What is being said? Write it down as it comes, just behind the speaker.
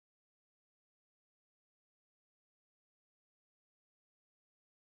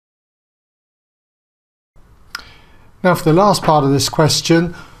Now for the last part of this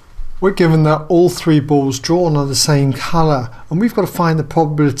question, we're given that all three balls drawn are the same colour, and we've got to find the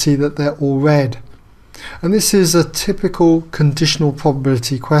probability that they're all red. And this is a typical conditional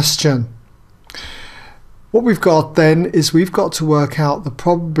probability question. What we've got then is we've got to work out the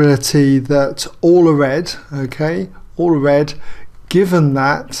probability that all are red, okay, all are red, given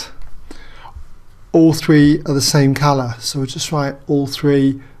that all three are the same colour. So we'll just write all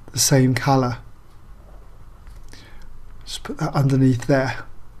three the same colour. Just put that underneath there.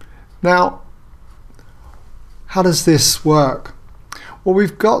 Now, how does this work? Well,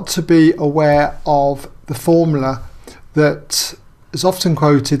 we've got to be aware of the formula that is often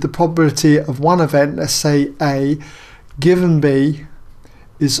quoted. The probability of one event, let's say A, given B,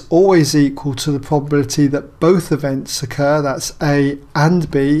 is always equal to the probability that both events occur, that's A and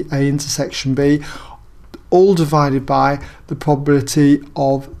B, A intersection B, all divided by the probability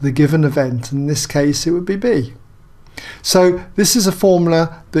of the given event. In this case, it would be B. So this is a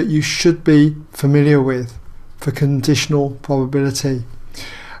formula that you should be familiar with for conditional probability.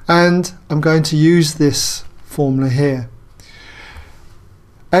 And I'm going to use this formula here.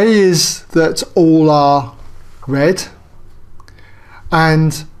 A is that all are red,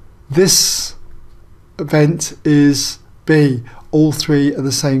 and this event is B, all three are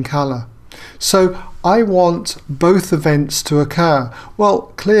the same colour. So I want both events to occur.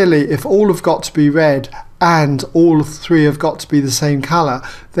 Well, clearly if all have got to be red and all three have got to be the same colour,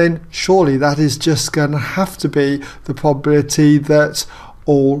 then surely that is just going to have to be the probability that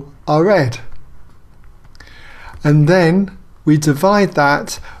all are red. And then we divide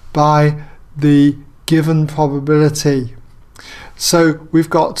that by the given probability. So we've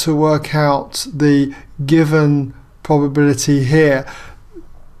got to work out the given probability here.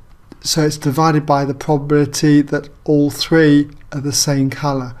 So it's divided by the probability that all three are the same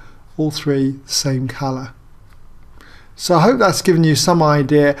colour. All three the same colour. So I hope that's given you some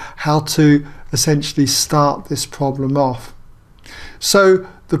idea how to essentially start this problem off. So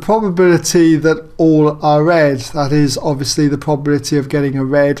the probability that all are red, that is obviously the probability of getting a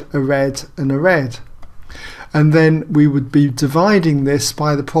red, and a red. And then we would be dividing this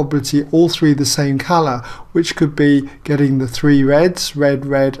by the probability all three the same colour, which could be getting the three reds, red,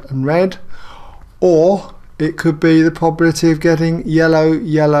 red and red, or it could be the probability of getting yellow,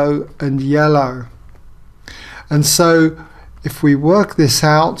 yellow and yellow. And so if we work this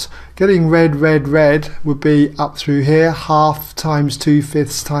out, getting red, red, red would be up through here, half times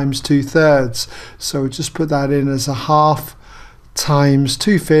 2/5 times 2/3. So we'll just put that in as a half times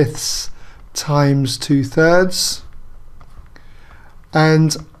 2/5 times 2/3.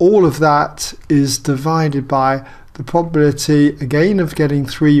 And all of that is divided by the probability again of getting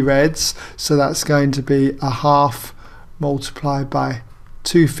three reds. So that's going to be a half multiplied by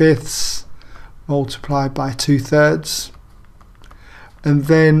 2/5 multiplied by 2/3. And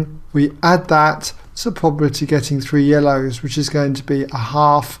then we add that to the probability getting three yellows, which is going to be a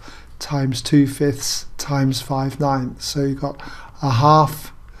half times 2/5 times 5/9. So you've got a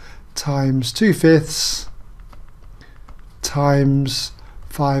half times 2/5 times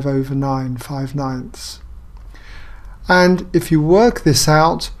 5/9, 5/9. And if you work this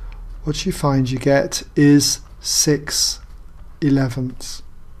out, what you find you get is 6/11.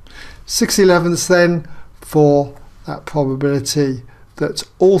 6/11 then for that probability that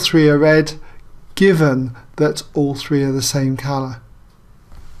all three are red, given that all three are the same colour.